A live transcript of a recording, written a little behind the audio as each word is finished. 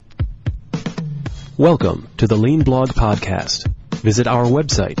Welcome to the Lean Blog Podcast. Visit our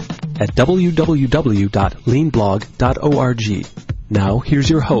website at www.leanblog.org. Now, here's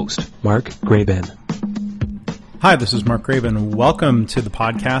your host, Mark Graban. Hi, this is Mark Graban. Welcome to the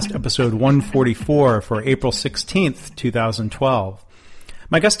podcast, episode 144 for April 16th, 2012.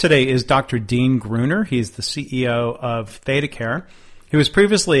 My guest today is Dr. Dean Gruner. He's the CEO of ThedaCare. He was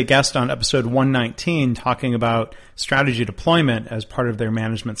previously a guest on episode 119 talking about strategy deployment as part of their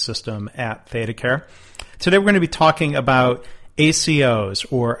management system at ThedaCare. Today we're going to be talking about ACOs,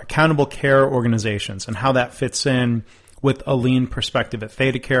 or Accountable Care Organizations, and how that fits in with a lean perspective at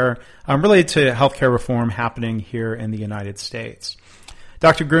ThedaCare related to healthcare reform happening here in the United States.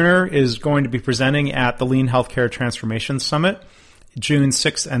 Dr. Gruner is going to be presenting at the Lean Healthcare Transformation Summit, June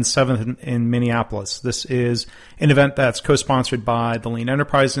 6th and 7th in Minneapolis. This is an event that's co-sponsored by the Lean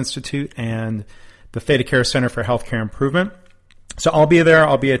Enterprise Institute and the ThedaCare Center for Healthcare Improvement. So I'll be there.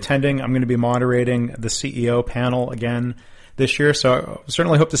 I'll be attending. I'm going to be moderating the CEO panel again this year. So I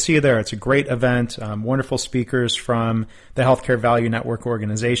certainly hope to see you there. It's a great event. Wonderful speakers from the Healthcare Value Network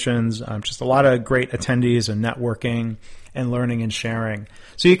organizations. Just a lot of great attendees and networking and learning and sharing.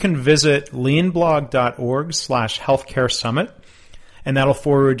 So you can visit leanblog.org/healthcare summit. And that'll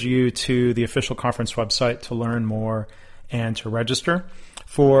forward you to the official conference website to learn more and to register.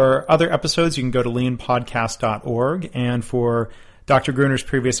 For other episodes, you can go to leanpodcast.org. And for Dr. Gruner's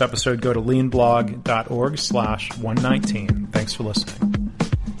previous episode, go to leanblog.org/119. Thanks for listening.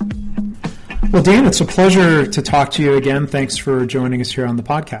 Well, Dean, it's a pleasure to talk to you again. Thanks for joining us here on the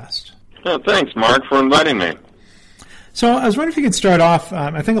podcast. Thanks, Mark, for inviting me. So I was wondering if you could start off.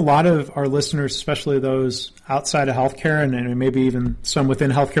 I think a lot of our listeners, especially those outside of healthcare and maybe even some within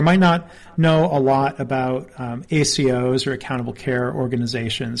healthcare, might not know a lot about ACOs, or Accountable Care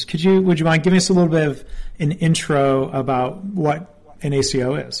Organizations. Would you mind giving us a little bit of an intro about what an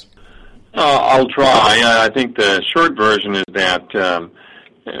ACO is? I'll try. I think the short version is that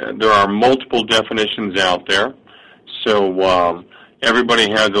there are multiple definitions out there. So everybody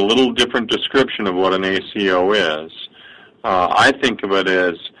has a little different description of what an ACO is. I think of it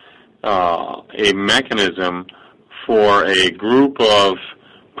as a mechanism for a group of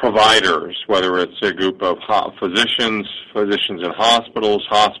providers, whether it's a group of physicians in hospitals,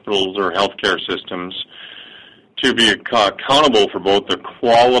 or healthcare systems, to be accountable for both the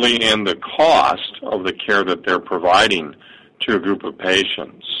quality and the cost of the care that they're providing to a group of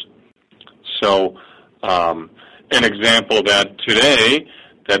patients. So an example of that today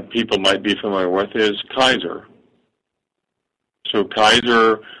that people might be familiar with is Kaiser. So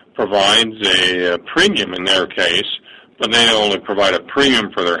Kaiser provides a premium in their case, but they not only provide a premium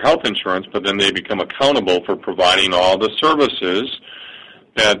for their health insurance, but then they become accountable for providing all the services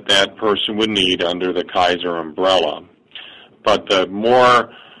that that person would need under the Kaiser umbrella. But the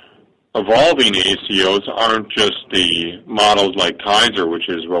more evolving ACOs aren't just the models like Kaiser, which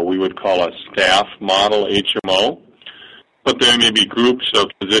is what we would call a staff model, HMO, but there may be groups of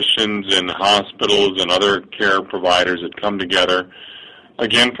physicians in hospitals and other care providers that come together,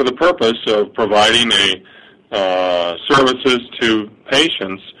 again, for the purpose of providing services to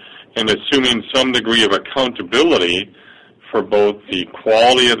patients and assuming some degree of accountability for both the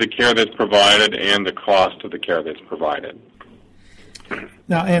quality of the care that's provided and the cost of the care that's provided.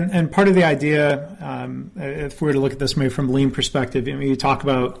 Now, and part of the idea, if we were to look at this maybe from a lean perspective, you talk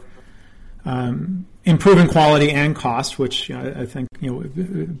about improving quality and cost, which I think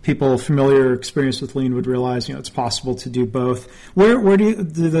people familiar experience with lean would realize it's possible to do both. Where do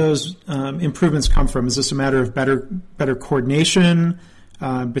those improvements come from? Is this a matter of better coordination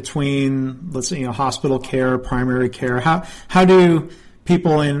between, let's say, hospital care, primary care? How do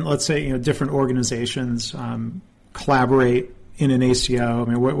people in, let's say, different organizations collaborate in an ACO? I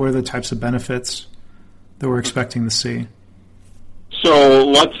mean, what are the types of benefits that we're expecting to see? So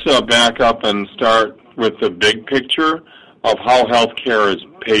let's back up and start with the big picture of how healthcare is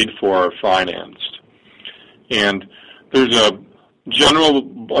paid for or financed. And there's a general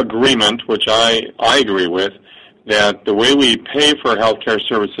agreement, which I agree with, that the way we pay for healthcare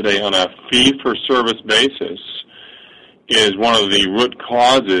service today on a fee-for-service basis is one of the root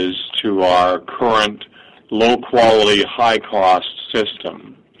causes to our current low-quality, high-cost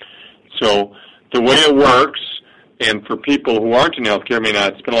system. So the way it works, and for people who aren't in healthcare may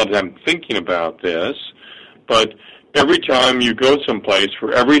not spend a lot of time thinking about this, but every time you go someplace,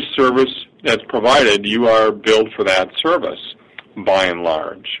 for every service that's provided, you are billed for that service, by and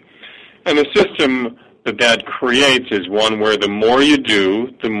large. And the system that creates is one where the more you do,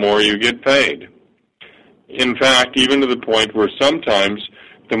 the more you get paid. In fact, even to the point where sometimes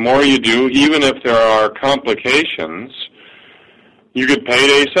the more you do, even if there are complications, you get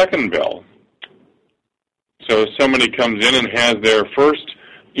paid a second bill. So somebody comes in and has their first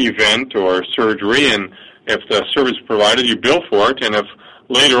event or surgery, and if the service provided, you bill for it, and if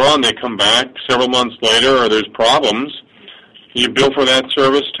later on they come back several months later or there's problems, you bill for that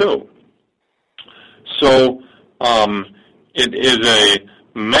service too. So it is a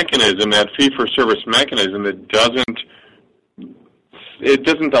mechanism, that fee-for-service mechanism, that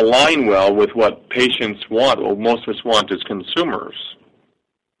doesn't align well with what patients want, or most of us want as consumers.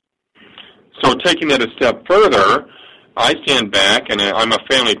 So taking that a step further, I stand back, and I'm a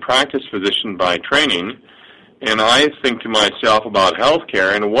family practice physician by training, and I think to myself about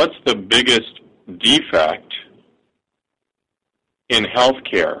healthcare, and what's the biggest defect in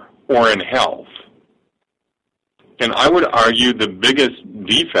healthcare or in health? And I would argue the biggest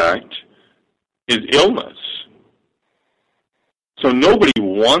defect is illness. So nobody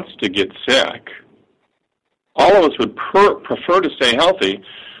wants to get sick. All of us would prefer to stay healthy,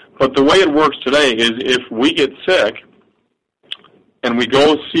 but the way it works today is if we get sick and we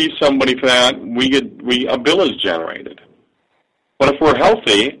go see somebody for that, a bill is generated. But if we're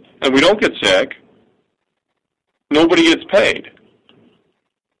healthy and we don't get sick, nobody gets paid.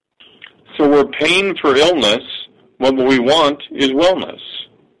 So we're paying for illness. What we want is wellness.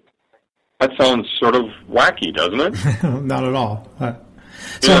 That sounds sort of wacky, doesn't it? Not at all.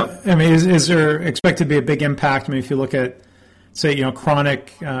 I mean, is there expected to be a big impact? I mean, if you look at, say,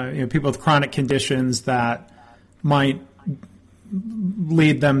 chronic, people with chronic conditions that might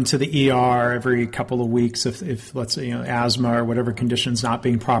lead them to the ER every couple of weeks if let's say, asthma or whatever condition's not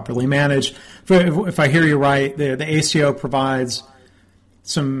being properly managed. If I hear you right, the ACO provides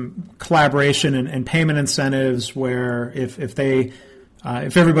some collaboration and payment incentives where if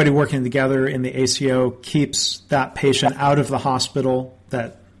everybody working together in the ACO keeps that patient out of the hospital,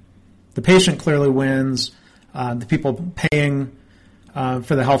 that the patient clearly wins, the people paying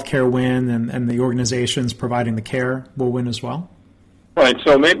for the healthcare win, and the organizations providing the care will win as well? Right,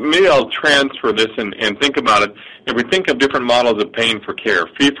 so maybe I'll transfer this and think about it. If we think of different models of paying for care,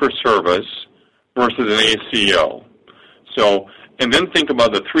 fee-for-service versus an ACO. And then think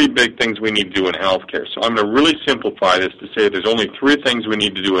about the three big things we need to do in healthcare. So I'm going to really simplify this to say there's only three things we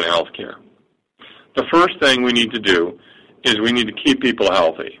need to do in healthcare. The first thing we need to do is we need to keep people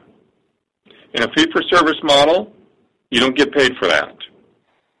healthy. In a fee-for-service model, you don't get paid for that.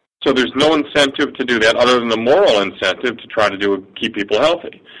 So there's no incentive to do that other than the moral incentive to try to keep people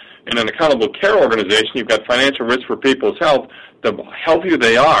healthy. In an accountable care organization, you've got financial risk for people's health. The healthier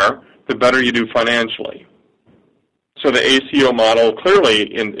they are, the better you do financially. So the ACO model clearly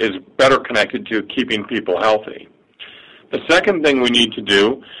is better connected to keeping people healthy. The second thing we need to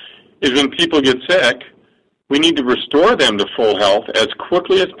do is when people get sick, we need to restore them to full health as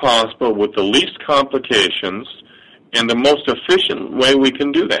quickly as possible with the least complications and the most efficient way we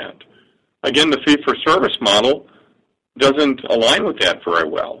can do that. Again, the fee-for-service model doesn't align with that very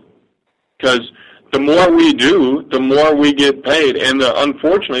well, because the more we do, the more we get paid, and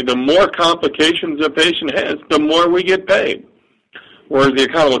unfortunately, the more complications a patient has, the more we get paid. Whereas the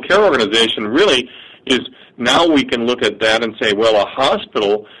accountable care organization really is, now we can look at that and say, well, a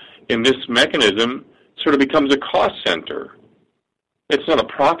hospital in this mechanism sort of becomes a cost center. It's not a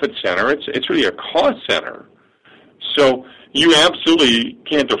profit center, it's really a cost center. So you absolutely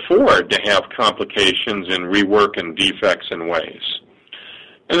can't afford to have complications and rework and defects and ways.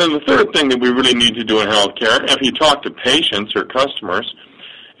 And then the third thing that we really need to do in healthcare, if you talk to patients or customers,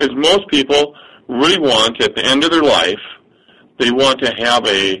 is most people really want, at the end of their life, they want to have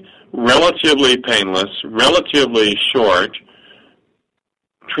a relatively painless, relatively short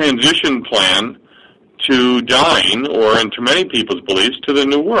transition plan to dying, or into many people's beliefs, to the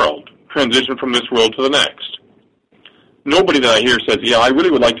new world, transition from this world to the next. Nobody that I hear says, yeah, I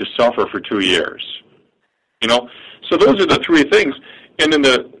really would like to suffer for 2 years. So those are the three things. And in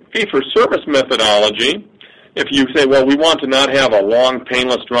the fee-for-service methodology, if you say, well, we want to not have a long,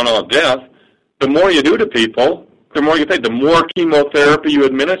 painless, drawn-out death, the more you do to people, the more you get paid. The more chemotherapy you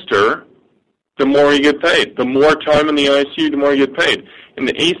administer, the more you get paid. The more time in the ICU, the more you get paid. In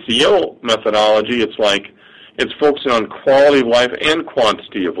the ACO methodology, it's focusing on quality of life and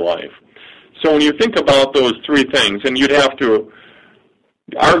quantity of life. So when you think about those three things, and you'd have to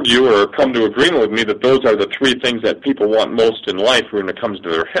argue or come to agreement with me that those are the three things that people want most in life when it comes to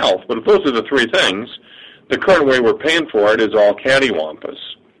their health, but if those are the three things, the current way we're paying for it is all cattywampus.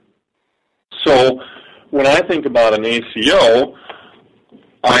 So when I think about an ACO,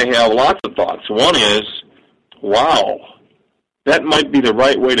 I have lots of thoughts. One is, wow, that might be the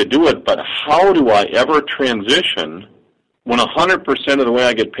right way to do it, but how do I ever transition when 100% of the way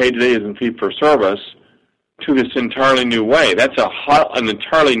I get paid today is in fee-for-service to this entirely new way? That's an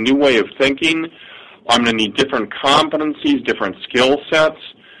entirely new way of thinking. I'm going to need different competencies, different skill sets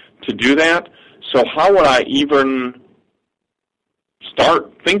to do that. So how would I even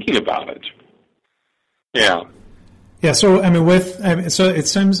start thinking about it? Yeah. Yeah. So so it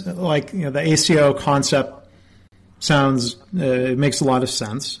seems like the ACO concept sounds it makes a lot of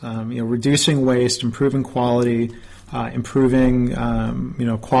sense. Reducing waste, improving quality, improving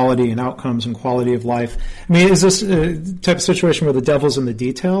quality and outcomes and quality of life. I mean, is this a type of situation where the devil's in the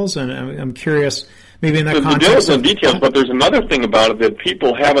details? And I'm curious, maybe in that context. The devil's in the details, but there's another thing about it that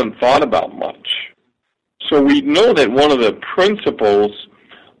people haven't thought about much. So we know that one of the principles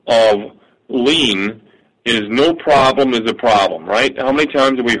of lean is no problem is a problem, right? How many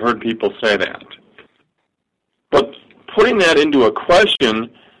times have we heard people say that? But putting that into a question,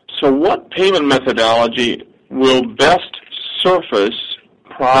 so what payment methodology will best surface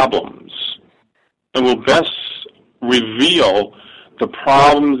problems and will best reveal the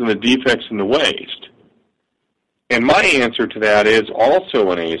problems and the defects in the waste? And my answer to that is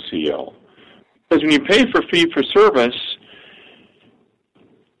also an ACO. Because when you pay for fee-for-service,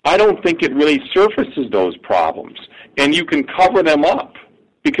 I don't think it really surfaces those problems. And you can cover them up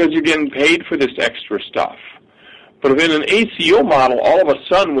because you're getting paid for this extra stuff. But in an ACO model, all of a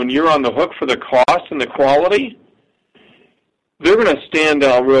sudden, when you're on the hook for the cost and the quality, they're going to stand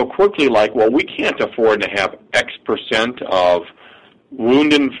out real quickly like, well, we can't afford to have X percent of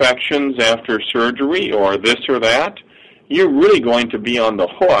wound infections after surgery or this or that. You're really going to be on the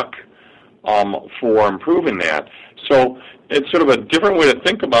hook for improving that. So it's sort of a different way to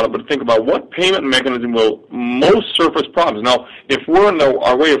think about it, but think about what payment mechanism will most surface problems. Now, if we're in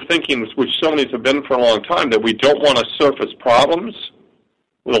our way of thinking, which some of these have been for a long time, that we don't want to surface problems,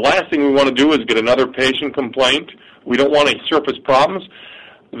 well, the last thing we want to do is get another patient complaint. We don't want to surface problems.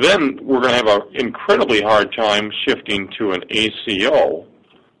 Then we're going to have an incredibly hard time shifting to an ACO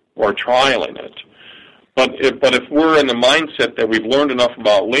or trialing it. But if we're in the mindset that we've learned enough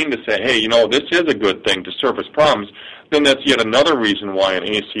about lean to say, hey, this is a good thing to surface problems, then that's yet another reason why an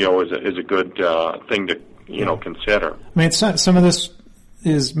ACO is a good thing to consider. I mean, some of this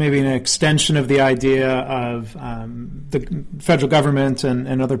is maybe an extension of the idea of the federal government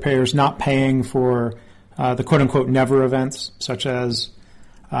and other payers not paying for the quote-unquote never events, such as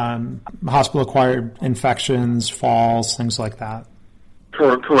hospital-acquired infections, falls, things like that.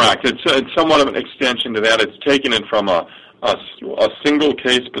 Correct. It's somewhat of an extension to that. It's taking it from a single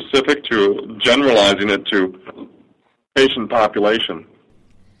case specific to generalizing it to patient population.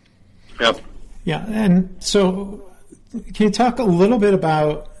 Yep. Yeah, and so can you talk a little bit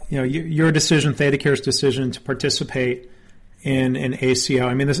about your decision, ThedaCare's decision to participate in an ACO?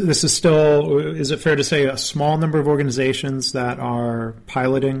 I mean, this is still, is it fair to say, a small number of organizations that are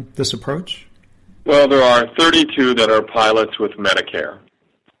piloting this approach? Well, there are 32 that are pilots with Medicare.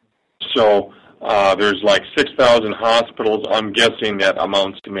 So there's like 6,000 hospitals. I'm guessing that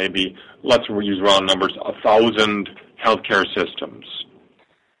amounts to maybe, let's use round numbers, 1,000 healthcare systems.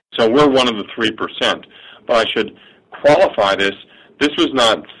 So we're one of the 3%. But I should qualify this. This was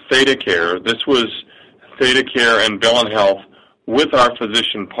not ThedaCare. This was ThedaCare and Bill and Health with our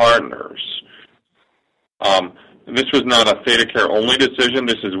physician partners. This was not a ThedaCare only decision.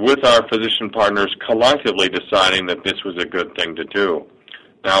 This is with our physician partners collectively deciding that this was a good thing to do.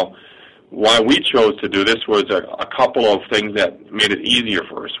 Now, why we chose to do this was a couple of things that made it easier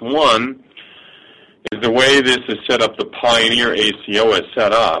for us. One is the way this is set up, the Pioneer ACO is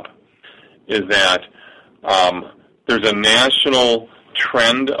set up, is that there's a national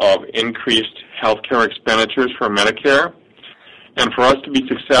trend of increased healthcare expenditures for Medicare. And for us to be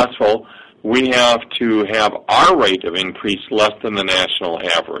successful, we have to have our rate of increase less than the national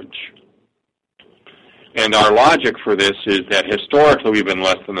average. And our logic for this is that historically we've been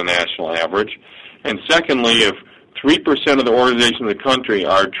less than the national average. And secondly, if 3% of the organizations in the country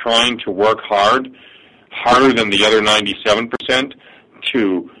are trying to work harder than the other 97%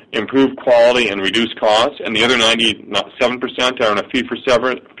 to improve quality and reduce costs, and the other 97% are in a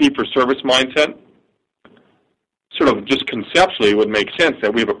fee-for-service mindset, sort of just conceptually it would make sense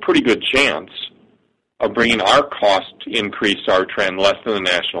that we have a pretty good chance of bringing our cost increase, our trend, less than the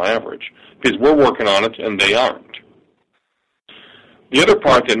national average, because we're working on it and they aren't. The other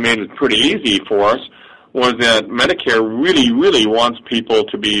part that made it pretty easy for us was that Medicare really, really wants people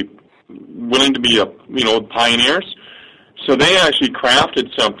to be willing to be pioneers. So they actually crafted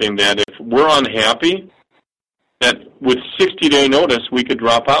something that if we're unhappy, that with 60-day notice we could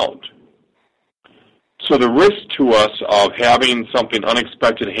drop out. So the risk to us of having something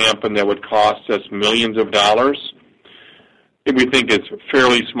unexpected happen that would cost us millions of dollars, we think is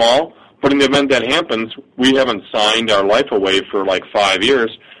fairly small. But in the event that happens, we haven't signed our life away for like 5 years.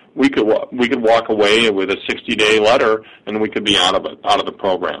 we could walk away with a 60-day letter, and we could be out of the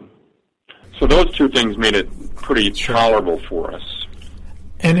program. So those two things made it pretty tolerable for us.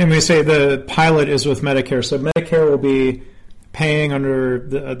 And we say the pilot is with Medicare, so Medicare will be paying under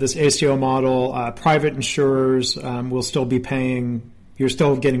this ACO model. Private insurers will still be paying. You're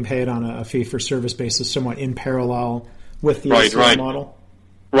still getting paid on a fee-for-service basis, somewhat in parallel with the ACO model.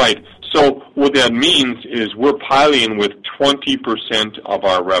 Right. So what that means is we're piloting with 20% of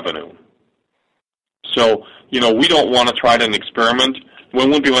our revenue. So, we don't want to try an experiment. We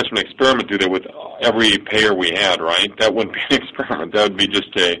wouldn't be much of an experiment to do that with every payer we had, right? That wouldn't be an experiment. That would be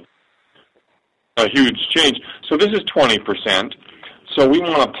just a huge change. So this is 20%. So we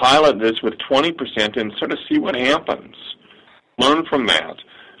want to pilot this with 20% and sort of see what happens. Learn from that.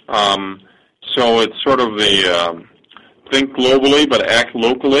 So it's sort of the think globally but act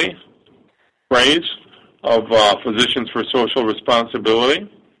locally phrase of Physicians for Social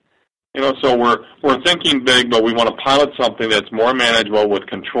Responsibility. So we're thinking big, but we want to pilot something that's more manageable with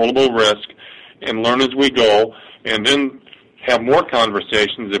controllable risk and learn as we go, and then have more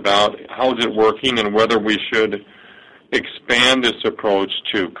conversations about how is it working and whether we should expand this approach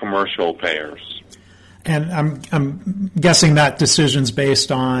to commercial payers. And I'm guessing that decision's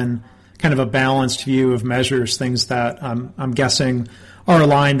based on kind of a balanced view of measures, things that I'm guessing are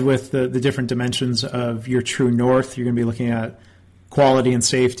aligned with the different dimensions of your true north. You're going to be looking at quality and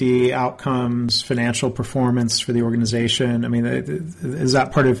safety, outcomes, financial performance for the organization. I mean, is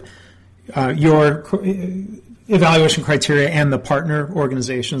that part of your evaluation criteria and the partner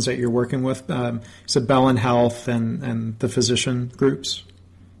organizations that you're working with? So Bellin Health and the physician groups?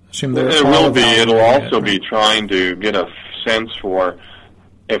 It will be. It'll also be trying to get a sense for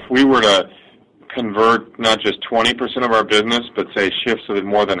if we were to convert not just 20% of our business, but say shifts so that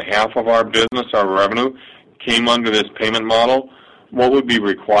more than half of our business, our revenue, came under this payment model, what would be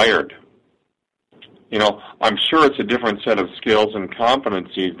required? I'm sure it's a different set of skills and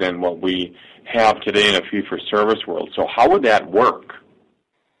competencies than what we have today in a fee-for-service world. So how would that work?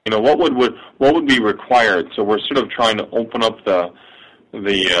 What would be required? So we're sort of trying to open up the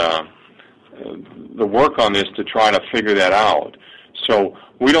work on this to try to figure that out. So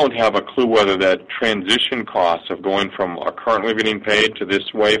we don't have a clue whether that transition cost of going from currently getting paid to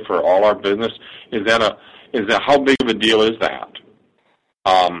this way for all our business, is that how big of a deal is that?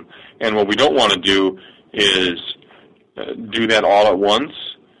 And what we don't want to do is do that all at once,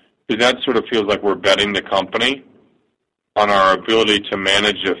 because that sort of feels like we're betting the company on our ability to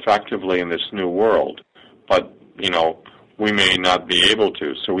manage effectively in this new world. But, we may not be able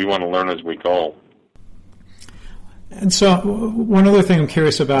to, so we want to learn as we go. And so one other thing I'm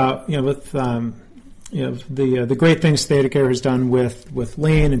curious about, with the great things ThedaCare has done with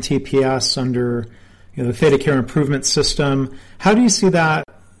Lean and TPS under the ThedaCare improvement system, how do you see that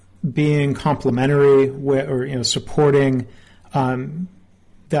being complementary or supporting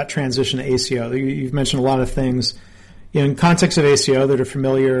that transition to ACO? You've mentioned a lot of things in context of ACO that are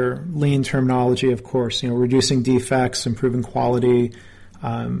familiar. Lean terminology, of course, reducing defects, improving quality,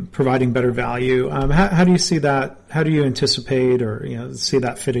 providing better value. How do you see that? How do you anticipate or see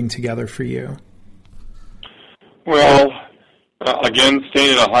that fitting together for you? Well, again,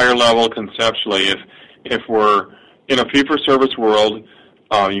 staying at a higher level conceptually, if we're in a fee-for-service world,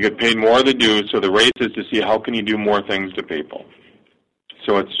 you get paid more to do, so the race is to see how can you do more things to people.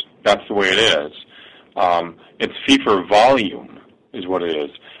 So that's the way it is. It's fee for volume is what it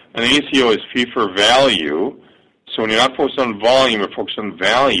is. And the ACO is fee for value. So when you're not focused on volume, you're focused on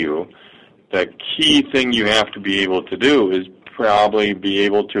value. The key thing you have to be able to do is probably be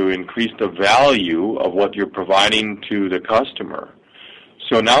able to increase the value of what you're providing to the customer.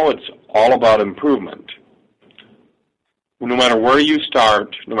 So now it's all about improvement. No matter where you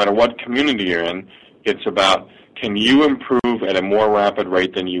start, no matter what community you're in, it's about can you improve at a more rapid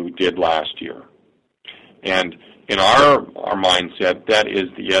rate than you did last year? And in our mindset, that is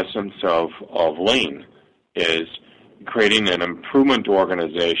the essence of Lean, is creating an improvement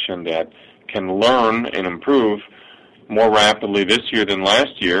organization that can learn and improve more rapidly this year than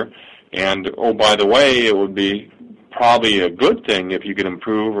last year. And, oh, by the way, it would be probably a good thing if you could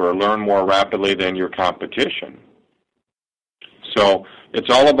improve or learn more rapidly than your competition. So it's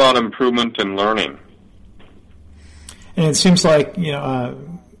all about improvement and learning. And it seems like,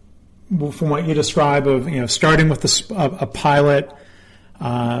 from what you describe of, starting with a pilot,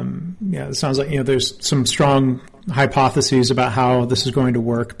 it sounds like, there's some strong hypotheses about how this is going to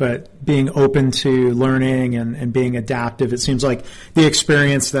work, but being open to learning and being adaptive, it seems like the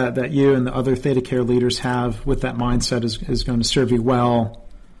experience that you and the other ThedaCare leaders have with that mindset is going to serve you well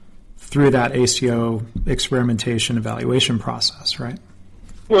through that ACO experimentation evaluation process, right?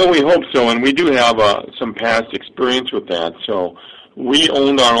 Well, we hope so, and we do have some past experience with that. So we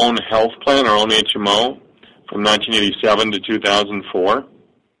owned our own health plan, our own HMO, from 1987 to 2004.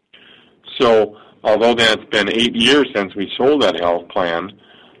 So although that's been 8 years since we sold that health plan,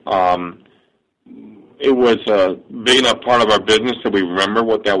 it was a big enough part of our business that we remember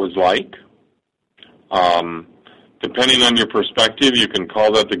what that was like. Depending on your perspective, you can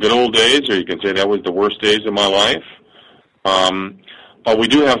call that the good old days, or you can say that was the worst days of my life. But we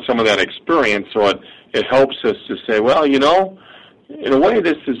do have some of that experience, so it helps us to say, well, in a way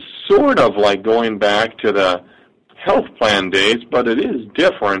this is sort of like going back to the health plan days, but it is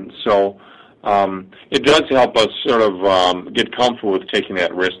different. So it does help us sort of get comfortable with taking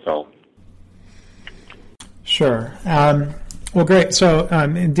that risk, though. Sure. Well, great. So,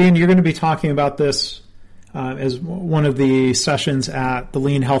 Dean, you're going to be talking about this as one of the sessions at the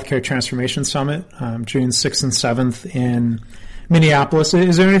Lean Healthcare Transformation Summit, June 6th and 7th in Minneapolis.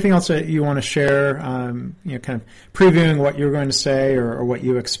 Is there anything else that you want to share, kind of previewing what you're going to say or what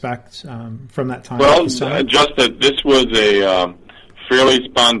you expect from that time? Well, just that this was a fairly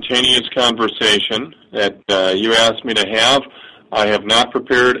spontaneous conversation that you asked me to have. I have not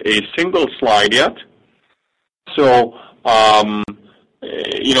prepared a single slide yet. So, having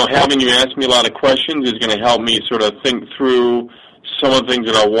you ask me a lot of questions is going to help me sort of think through some of the things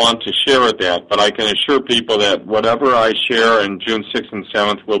that I want to share at that. But I can assure people that whatever I share in June 6th and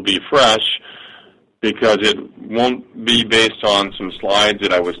 7th will be fresh, because it won't be based on some slides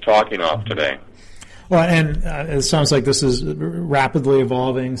that I was talking off today. Well, and it sounds like this is rapidly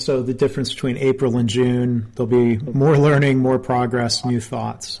evolving, so the difference between April and June, there'll be more learning, more progress, new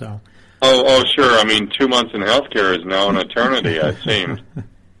thoughts. So. Oh, sure. I mean, 2 months in healthcare is now an eternity, it seems.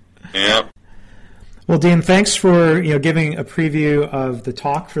 Yeah. Well, Dean, thanks for giving a preview of the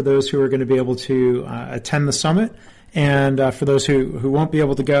talk for those who are going to be able to attend the summit, and for those who won't be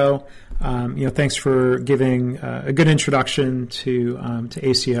able to go, thanks for giving a good introduction to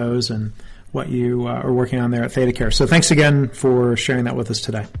ACOs and what you are working on there at ThedaCare. So thanks again for sharing that with us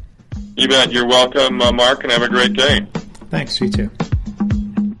today. You bet. You're welcome, Mark, and have a great day. Thanks. You too.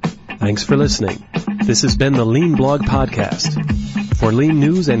 Thanks for listening. This has been the Lean Blog Podcast. For Lean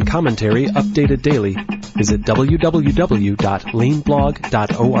news and commentary updated daily, visit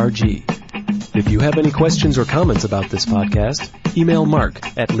www.leanblog.org. If you have any questions or comments about this podcast, email Mark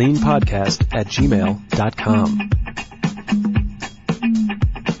at leanpodcast@gmail.com.